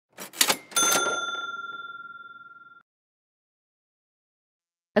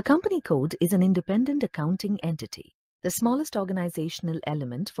A company code is an independent accounting entity, the smallest organizational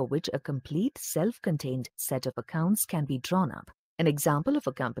element for which a complete self-contained set of accounts can be drawn up. An example of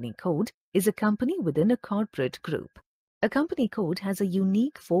a company code is a company within a corporate group. A company code has a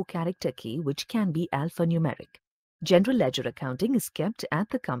unique 4-character key which can be alphanumeric. General ledger accounting is kept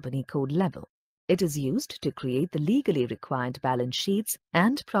at the company code level. It is used to create the legally required balance sheets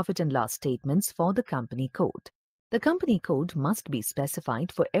and profit and loss statements for the company code. The company code must be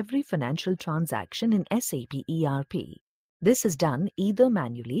specified for every financial transaction in SAP ERP. This is done either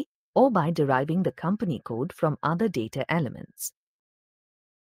manually or by deriving the company code from other data elements.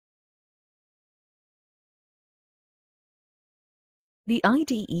 The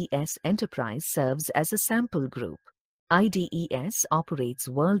IDES enterprise serves as a sample group. IDES operates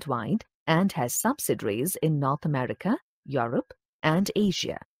worldwide and has subsidiaries in North America, Europe, and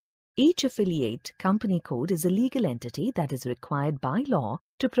Asia. Each affiliate company code is a legal entity that is required by law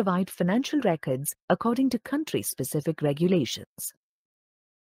to provide financial records according to country-specific regulations.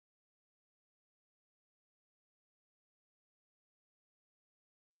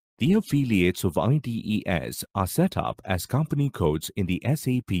 The affiliates of IDES are set up as company codes in the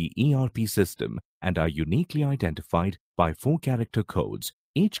SAP ERP system and are uniquely identified by 4-character codes.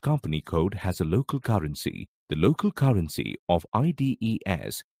 Each company code has a local currency. The local currency of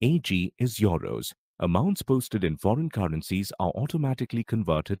IDES AG is euros. Amounts posted in foreign currencies are automatically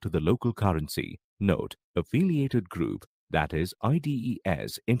converted to the local currency. Note: affiliated group, that is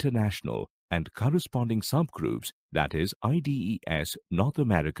IDES International, and corresponding subgroups, that is IDES North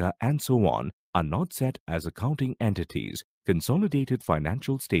America and so on, are not set as accounting entities. Consolidated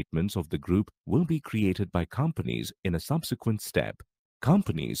financial statements of the group will be created by companies in a subsequent step.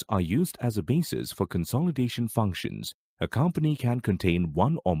 Companies are used as a basis for consolidation functions. A company can contain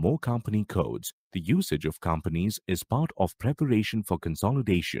one or more company codes. The usage of companies is part of preparation for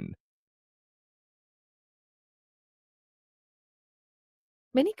consolidation.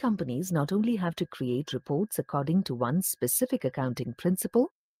 Many companies not only have to create reports according to one specific accounting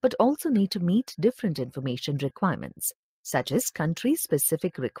principle, but also need to meet different information requirements, such as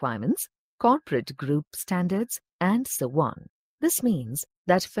country-specific requirements, corporate group standards, and so on. This means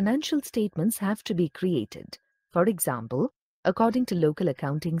that financial statements have to be created. For example, according to local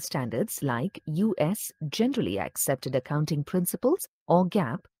accounting standards like US Generally Accepted Accounting Principles or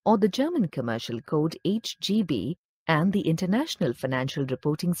GAAP, or the German Commercial Code HGB, and the International Financial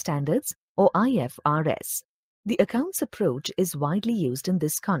Reporting Standards or IFRS. The accounts approach is widely used in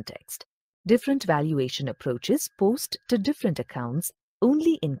this context. Different valuation approaches post to different accounts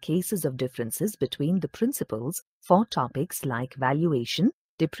only in cases of differences between the principles for topics like valuation,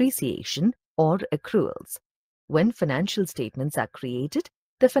 depreciation, or accruals. When financial statements are created,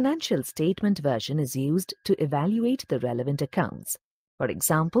 the financial statement version is used to evaluate the relevant accounts. For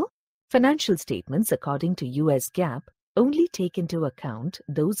example, financial statements according to US GAAP only take into account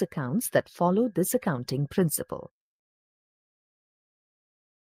those accounts that follow this accounting principle.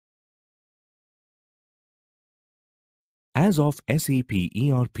 As of SAP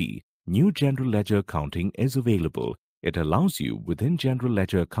ERP, new General Ledger Accounting is available. It allows you within General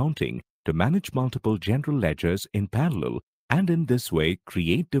Ledger Accounting to manage multiple general ledgers in parallel and in this way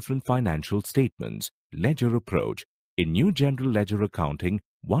create different financial statements. Ledger approach. In new General Ledger Accounting,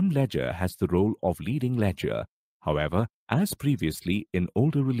 one ledger has the role of leading ledger. However, as previously in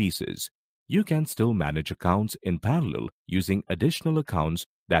older releases, you can still manage accounts in parallel using additional accounts,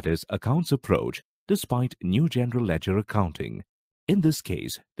 that is, accounts approach, despite new General Ledger Accounting. In this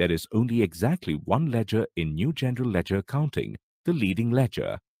case, there is only exactly one ledger in new General Ledger Accounting, the leading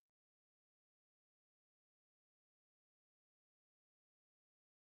ledger.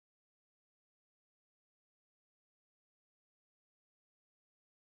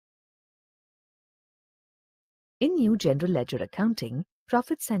 In new General Ledger Accounting,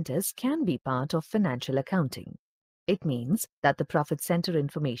 profit centers can be part of financial accounting. It means that the profit center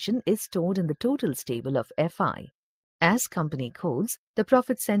information is stored in the totals table of FI. As company codes, the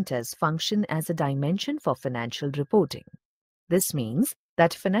profit centers function as a dimension for financial reporting. This means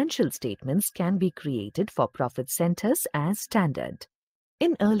that financial statements can be created for profit centers as standard.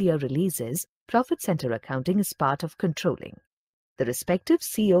 In earlier releases, profit center accounting is part of controlling. The respective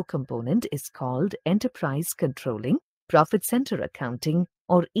CO component is called Enterprise Controlling, Profit Center Accounting,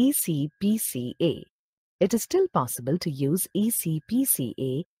 or ECPCA. It is still possible to use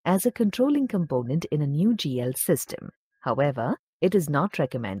ECPCA as a controlling component in a new GL system. However, it is not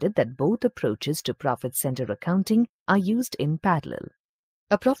recommended that both approaches to profit center accounting are used in parallel.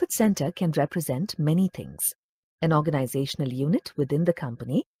 A profit center can represent many things: an organizational unit within the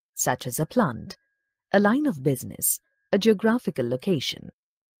company, such as a plant, a line of business, a geographical location,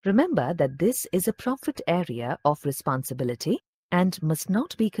 Remember that this is a profit area of responsibility and must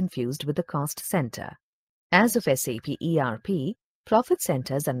not be confused with the cost center. As of SAP ERP, profit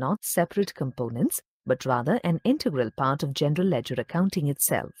centers are not separate components, but rather an integral part of general ledger accounting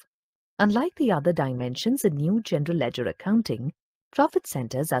itself. Unlike the other dimensions in new general ledger accounting, profit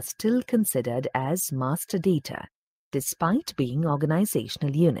centers are still considered as master data, despite being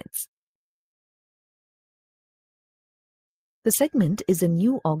organizational units. The segment is a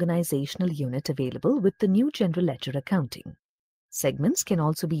new organizational unit available with the new general ledger accounting. Segments can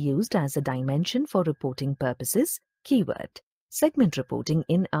also be used as a dimension for reporting purposes. Keyword: segment reporting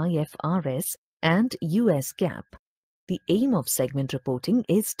in IFRS and US GAAP. The aim of segment reporting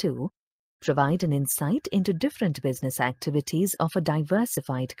is to provide an insight into different business activities of a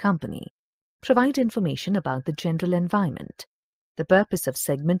diversified company, provide information about the general environment. The purpose of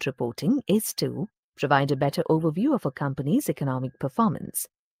segment reporting is to provide a better overview of a company's economic performance,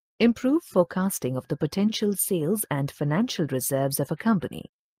 improve forecasting of the potential sales and financial reserves of a company,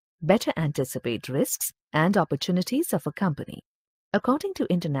 better anticipate risks and opportunities of a company. According to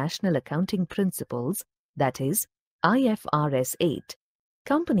international accounting principles, that is, IFRS 8,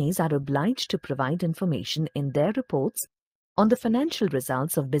 companies are obliged to provide information in their reports on the financial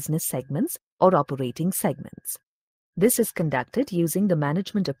results of business segments or operating segments. This is conducted using the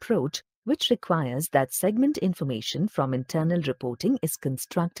management approach, which requires that segment information from internal reporting is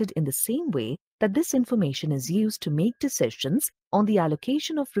constructed in the same way that this information is used to make decisions on the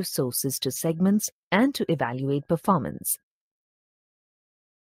allocation of resources to segments and to evaluate performance.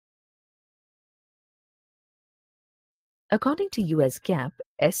 According to US GAAP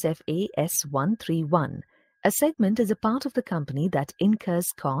SFA S131, a segment is a part of the company that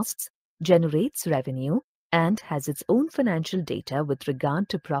incurs costs, generates revenue, and has its own financial data with regard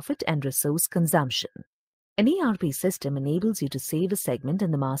to profit and resource consumption. An ERP system enables you to save a segment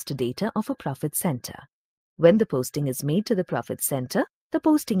in the master data of a profit center. When the posting is made to the profit center, the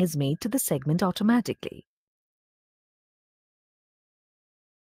posting is made to the segment automatically.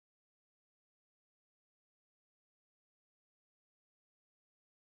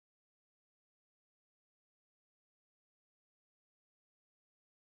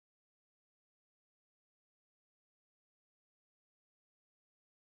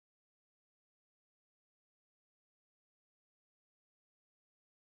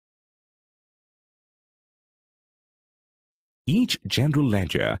 Each general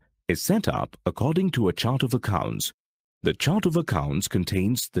ledger is set up according to a chart of accounts. The chart of accounts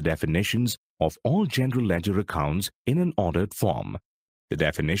contains the definitions of all general ledger accounts in an ordered form. The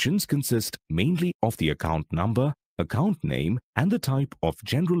definitions consist mainly of the account number, account name, and the type of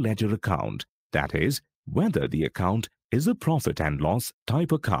general ledger account, that is, whether the account is a profit and loss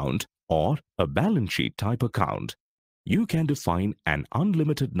type account or a balance sheet type account. You can define an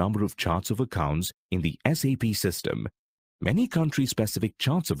unlimited number of charts of accounts in the SAP system. Many country-specific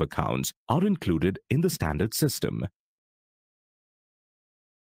charts of accounts are included in the standard system.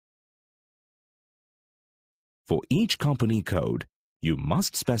 For each company code, you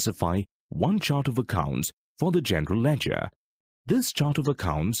must specify one chart of accounts for the general ledger. This chart of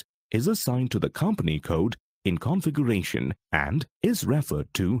accounts is assigned to the company code in configuration and is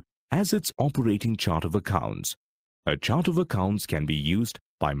referred to as its operating chart of accounts. A chart of accounts can be used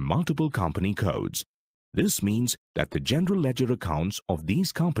by multiple company codes. This means that the general ledger accounts of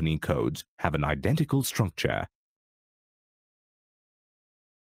these company codes have an identical structure.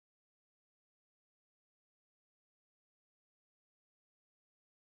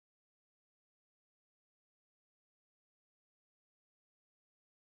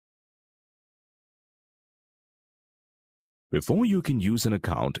 Before you can use an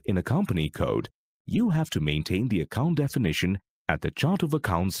account in a company code, you have to maintain the account definition at the chart of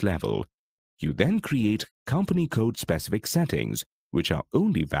accounts level. You then create company code specific settings, which are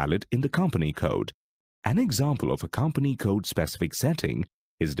only valid in the company code. An example of a company code specific setting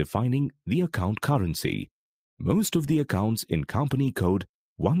is defining the account currency. Most of the accounts in company code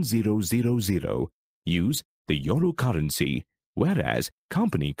 1000 use the euro currency, whereas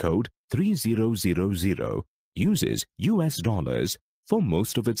company code 3000 uses US dollars for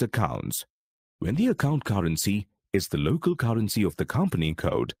most of its accounts. When the account currency is the local currency of the company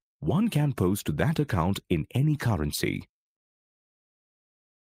code, one can post to that account in any currency.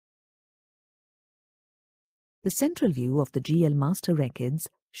 The central view of the GL Master Records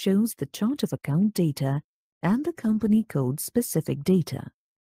shows the chart of account data and the company code specific data.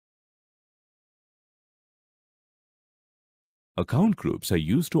 Account groups are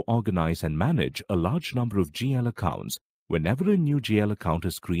used to organize and manage a large number of GL accounts. Whenever a new GL account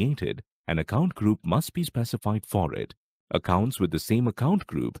is created, an account group must be specified for it. Accounts with the same account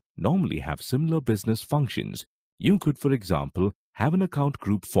group normally have similar business functions. You could, for example, have an account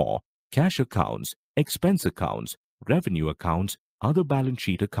group for cash accounts, expense accounts, revenue accounts, other balance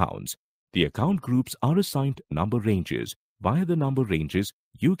sheet accounts. The account groups are assigned number ranges. Via the number ranges,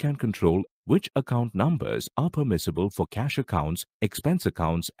 you can control which account numbers are permissible for cash accounts, expense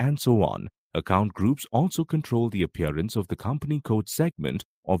accounts, and so on. Account groups also control the appearance of the company code segment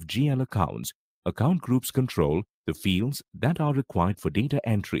of GL accounts. Account groups control the fields that are required for data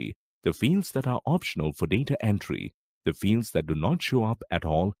entry, the fields that are optional for data entry, the fields that do not show up at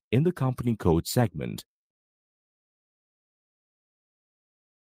all in the company code segment.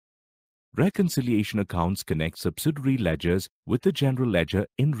 Reconciliation accounts connect subsidiary ledgers with the general ledger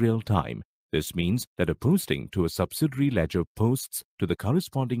in real time. This means that a posting to a subsidiary ledger posts to the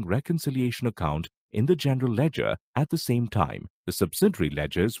corresponding reconciliation account in the general ledger at the same time. The subsidiary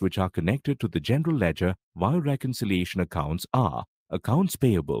ledgers which are connected to the general ledger via reconciliation accounts are accounts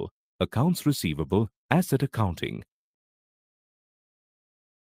payable, accounts receivable, asset accounting.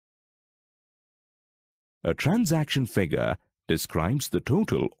 A transaction figure describes the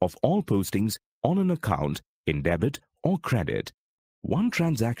total of all postings on an account in debit or credit. One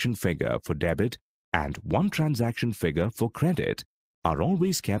transaction figure for debit and one transaction figure for credit are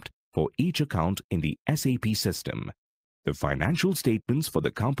always kept for each account in the SAP system. The financial statements for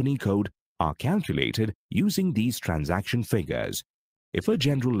the company code are calculated using these transaction figures. If a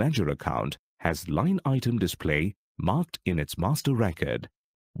general ledger account has line item display marked in its master record,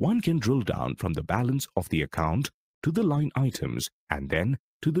 one can drill down from the balance of the account to the line items and then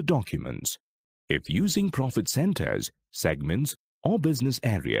to the documents. If using profit centers, segments, or business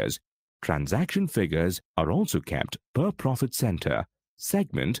areas, transaction figures are also kept per profit center,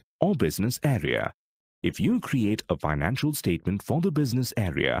 segment, or business area. If you create a financial statement for the business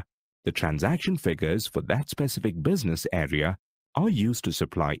area, the transaction figures for that specific business area are used to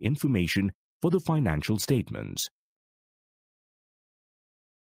supply information for the financial statements.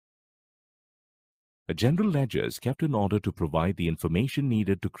 A general ledger is kept in order to provide the information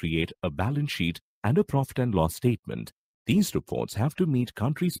needed to create a balance sheet and a profit and loss statement. These reports have to meet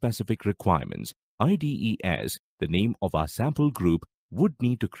country-specific requirements. IDES, the name of our sample group, would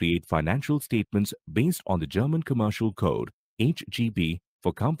need to create financial statements based on the German Commercial Code, HGB,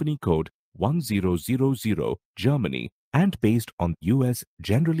 for Company Code 1000, Germany, and based on US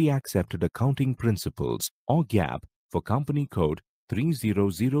Generally Accepted Accounting Principles, or GAAP, for Company Code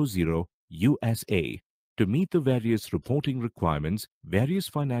 3000, USA. To meet the various reporting requirements, various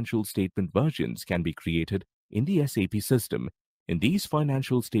financial statement versions can be created in the SAP system. In these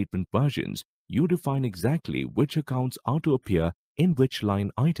financial statement versions, you define exactly which accounts are to appear in which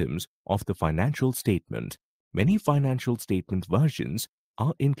line items of the financial statement. Many financial statement versions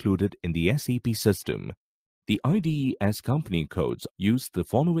are included in the SAP system. The IDES company codes use the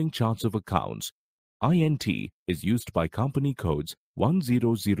following charts of accounts. INT is used by company codes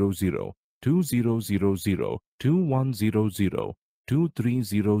 1000, 2000, 2100,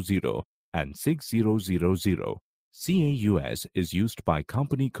 2300, and 6000. CAUS is used by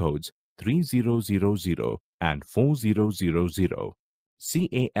company codes 3000 and 4000.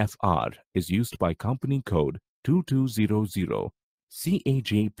 CAFR is used by company code 2200.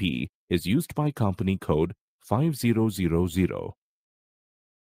 CAJP is used by company code 5000.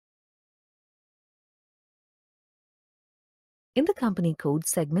 In the company code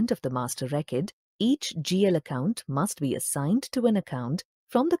segment of the master record, each GL account must be assigned to an account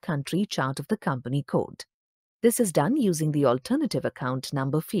from the country chart of the company code. This is done using the alternative account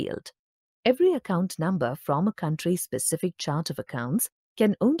number field. Every account number from a country-specific chart of accounts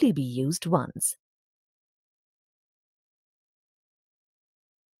can only be used once.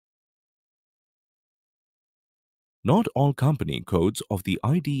 Not all company codes of the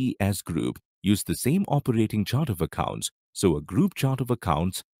IDES group use the same operating chart of accounts, so a group chart of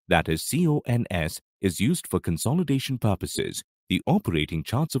accounts, that is CONS, is used for consolidation purposes. The operating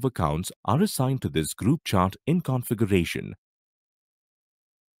charts of accounts are assigned to this group chart in configuration.